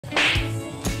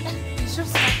should have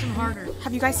smacked him harder.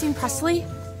 Have you guys seen Presley?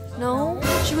 No.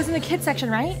 She was in the kids section,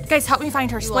 right? Guys, help me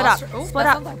find her. Split up. Oh, Split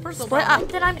up. Split up.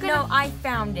 Then I'm gonna. No, I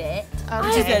found it.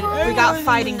 Okay. We got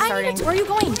fighting starting. Where are you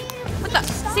going? What the?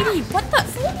 Sadie, what the?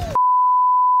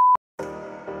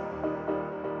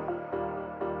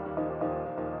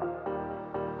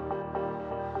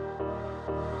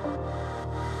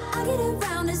 I get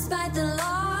around despite the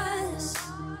loss.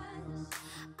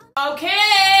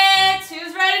 Okay,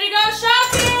 who's ready to go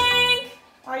shopping?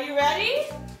 Are you ready?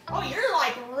 Oh, you're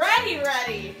like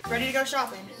ready. Ready to go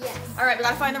shopping? Yes. All right, we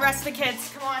gotta find the rest of the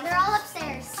kids. Come on. They're all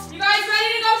upstairs. You guys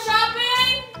ready to go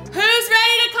shopping? Who's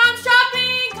ready to come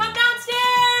shopping? Come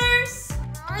downstairs.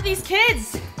 Where are these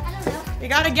kids? I don't know. We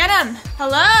gotta get them.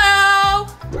 Hello?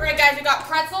 All right, guys, we got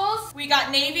pretzels. We got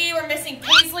Navy. We're missing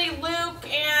Paisley, Luke,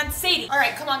 and Sadie. All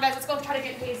right, come on, guys. Let's go try to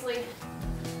get Paisley.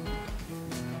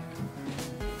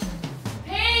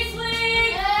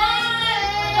 Paisley, come on.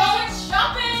 We're going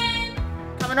shopping.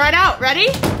 Coming right out. Ready?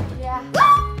 Yeah.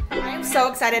 I am so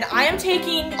excited. I am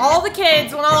taking all the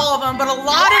kids, well, not all of them, but a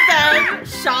lot of them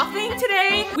shopping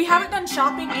today. We haven't done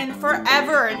shopping in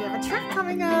forever. We have a trip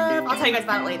coming up. I'll tell you guys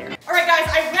about it later. All right, guys,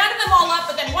 I rounded them all up,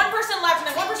 but then one person left, and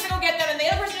then one person go get them, and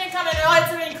the other person didn't come in, and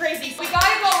it's been crazy. So we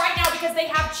gotta go right now because they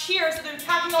have cheer, so they're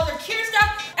packing all their cheer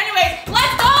stuff. Anyways,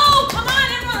 let's go! Come on,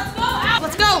 everyone, let's go out.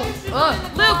 Let's go.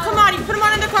 Luke, come on, you put them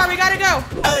on in the car. We gotta go.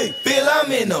 Hey, Bill,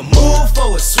 I'm in the mood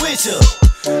for a switch up.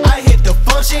 I hit the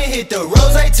function, hit the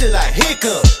rose till I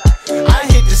hiccup. I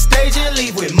hit the stage and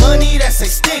leave with money that's a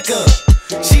stick up.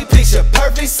 She picture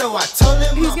perfect, so I told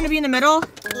him. Who's gonna be in the middle?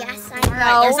 Yes, I know.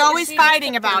 Right, there's always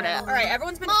fighting about it. All right,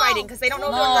 everyone's been fighting because they don't know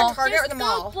if they're going to Target or the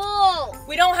mall. Both.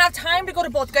 We don't have time to go to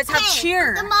both. You guys have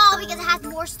cheer. The mall because it has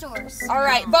more stores. All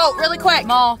right, vote really quick.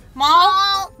 Mall.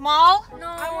 Mall? Mall? No,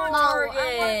 I want Mall.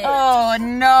 Target. Oh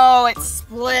no, it's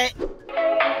split.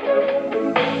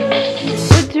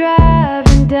 We're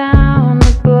driving down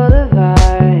the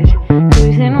boulevard,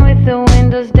 cruising with the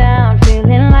windows down,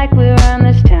 feeling like we're on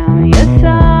this town. Your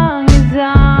song is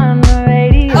on the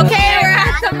radio. Okay, we're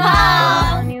at the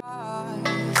mall.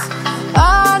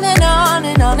 On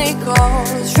and on it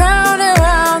goes, round and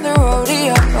round the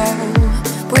rodeo.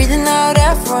 Breathing out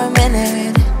air for a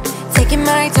minute, taking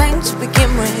my time to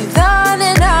begin with. On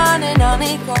and on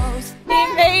it goes.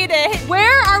 We made it.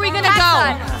 Where are we gonna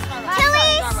go?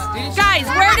 Chili's. Guys,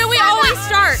 where do we always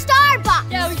start? Starbucks.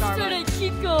 Yeah, we should start at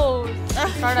Chico's.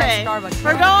 Okay, Starbucks.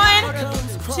 we're going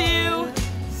to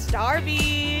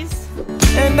Starbucks.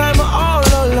 And I'm all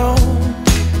alone.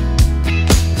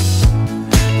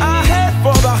 I head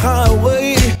for the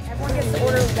highway. Everyone gets to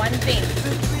order one thing.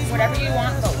 Whatever you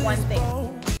want, but one thing.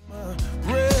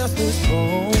 Restless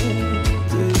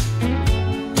bones.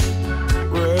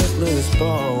 Restless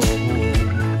bones.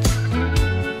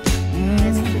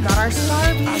 We got our I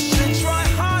Starbucks. should try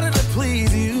harder to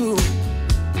please you.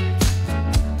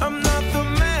 I'm not the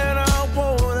man I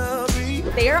wanna be.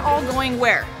 They are all going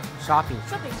where? Shopping.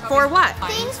 For what?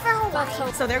 Things for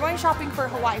Hawaii. So they're going shopping for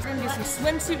Hawaii. We're gonna do some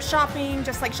swimsuit shopping,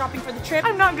 just like shopping for the trip.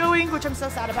 I'm not going, which I'm so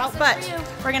sad about, but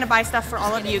we're gonna buy stuff for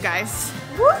all of you guys.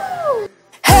 Woo!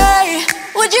 Hey,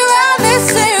 would you rather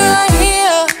stay right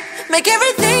here? Make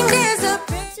everything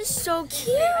disappear. This is so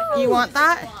cute. You want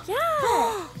that?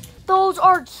 Yeah. Those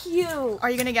are cute. Are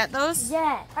you gonna get those?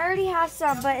 Yeah. I already have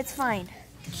some, but it's fine.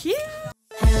 Cute.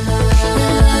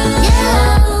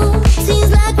 Yeah,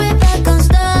 seems like we're back on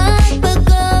start, but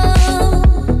go.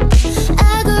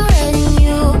 I go right and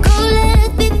you go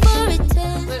left before it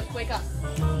turns. Luke, wake up.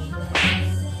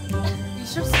 You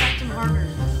should have smacked him harder.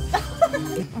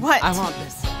 What? I want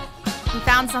this. We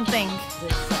found something.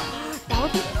 That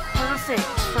would be perfect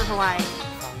for Hawaii.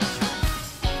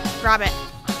 Grab it.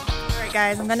 Alright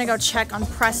guys, I'm gonna go check on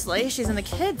Presley. She's in the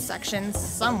kids section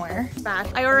somewhere. Bad.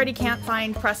 I already can't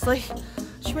find Presley.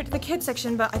 She went to the kids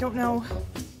section, but I don't know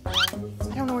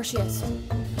where she is.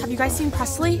 Have you guys seen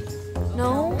Presley?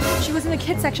 No. She was in the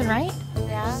kids section, right?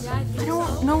 Yeah. I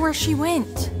don't know where she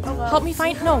went. Help me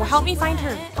find her. Help me find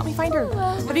her.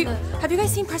 Have you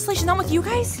guys seen Presley? She's not with you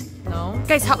guys? No.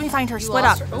 Guys, help me find her. Split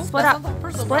up. Split up.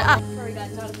 Split up.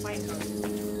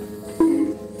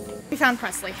 We found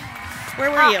Presley. Where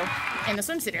were you? In the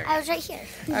swimsuit area. I was right here.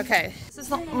 Okay. This is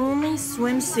the only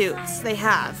swimsuits they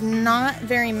have. Not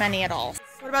very many at all.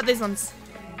 What about these ones?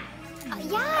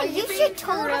 Yeah, you should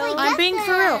totally get I'm being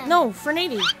for real. No, for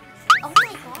Navy. Oh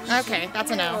my gosh. Okay, that's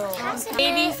a no. That's a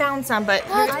Navy found some, but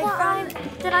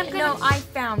Then I'm gonna. No, I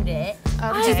found it.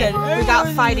 okay. We got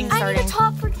fighting I starting. need a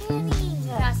top for Candy.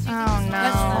 Oh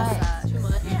no.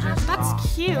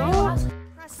 That's cute.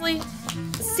 Presley,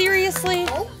 seriously?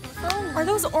 Are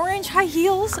those orange high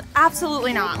heels?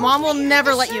 Absolutely not. Mom will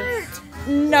never let you.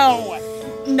 No.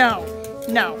 No.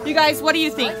 No. You guys, what do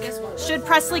you think? Should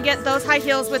Presley get those high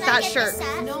heels with that shirt?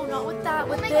 No, not with that.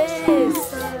 With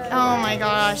this. Oh my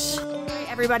gosh.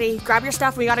 Everybody, grab your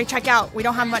stuff. We gotta check out. We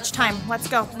don't have much time. Let's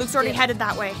go. Luke's already headed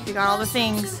that way. We got all the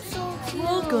things.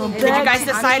 Welcome. Did you guys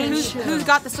decide who's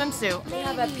got the swimsuit? They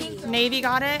have a pink. Navy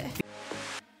got it.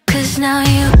 Cause now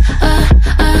you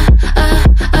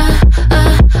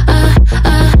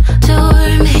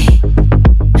adore me.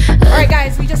 All right,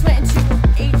 guys, we just went into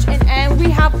H&M. We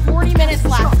have 40 minutes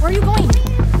left. Where are you going?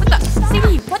 What the?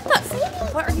 Sadie, what the?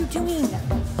 What are you doing?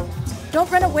 Don't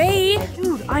run away.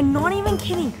 Dude, I'm not even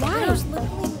kidding. Why? I was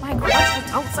literally, my gosh,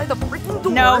 was outside the freaking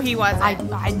door. No, he wasn't.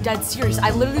 I'm dead serious.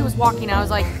 I literally was walking. I was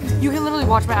like, you can literally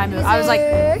watch my eye move. I was like,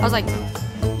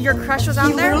 Your crush was out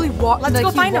he there? literally walked. Let's like, go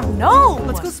he find wa- him. No,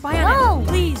 Let's go spy on him.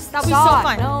 Please, that would be so Stop.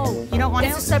 fun. No, You don't want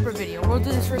it's a to? separate video. We'll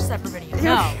do this for a separate video.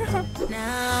 No.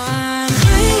 Now I'm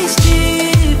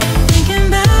crazy, thinking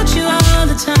about you all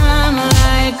the time,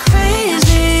 like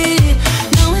crazy,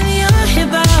 knowing you're here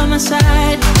by my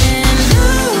side. And I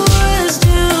was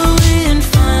doing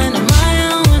fine on my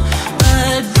own,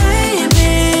 but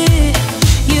baby,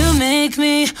 you make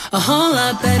me a whole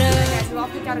lot better. Guys, we all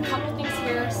picked out a couple things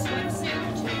here.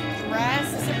 Swimsuit,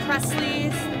 dress, this is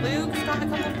Presley's. Luke's got a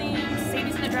couple things.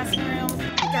 Sadie's in the dressing room.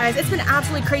 Guys, it's been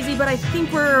absolutely crazy, but I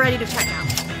think we're ready to check out.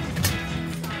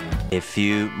 A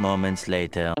few moments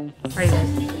later. Alright guys,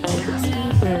 is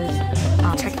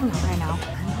checking out right now.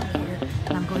 I'm out here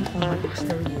and I'm going, oh my gosh,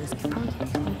 there he is. Let me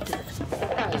do this.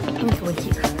 Let me go in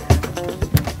here.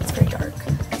 It's very dark.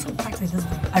 So actually this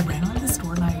way. I ran out of the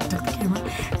store and I took the camera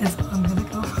and so I'm gonna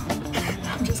go.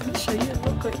 I'm just gonna show you it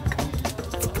real quick.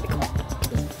 It's pretty cool.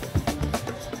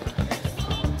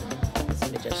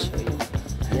 Let me just show you.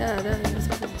 Yeah, that is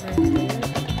right there.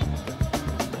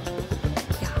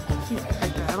 Yeah, he's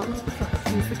right there. I don't know if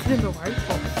he's the kid in the white,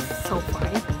 but so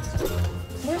funny.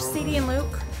 Where's Sadie and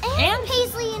Luke? And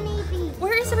Paisley and Evie.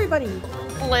 Where is everybody?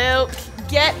 Luke,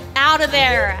 get out of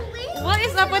there. What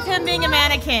is up with him being a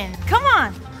mannequin? Come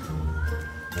on.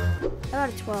 I got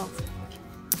a 12.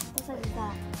 What size is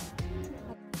that?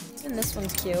 And this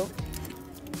one's cute.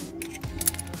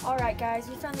 Alright guys,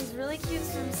 we found these really cute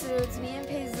swimsuits. Me and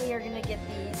Paisley are gonna get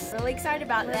these. Really excited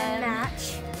about them.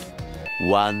 Match.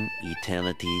 One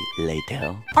eternity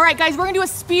later. All right, guys, we're gonna do a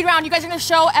speed round. You guys are gonna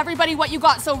show everybody what you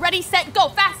got. So ready, set, go,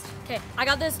 fast. Okay, I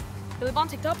got this Billy Bond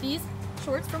TikTok, these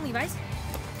shorts from Levi's,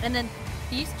 and then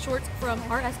these shorts from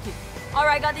RSQ.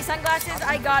 Alright, I got these sunglasses.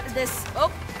 I got this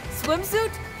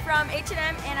swimsuit from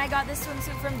H&M, and I got this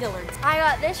swimsuit from Dillard's. I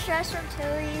got this dress from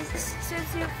Tilly's, this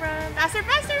swimsuit from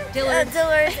Dillard's,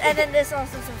 and then this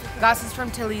also swimsuit from Glasses from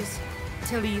Tilly's,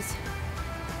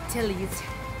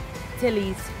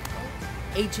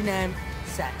 H&M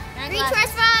set.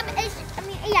 Retreads from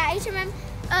H&M.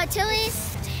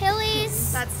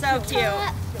 Tilly's. That's so cute.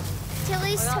 Top,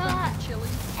 Tilly's top,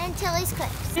 and Tilly's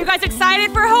clips. You guys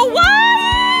excited for Hawaii?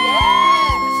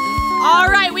 All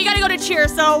right, we gotta go to cheer,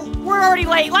 so we're already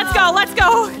late. Let's go, let's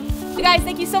go. You guys,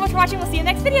 thank you so much for watching. We'll see you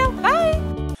next video. Bye.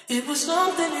 It was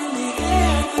something in the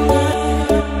air.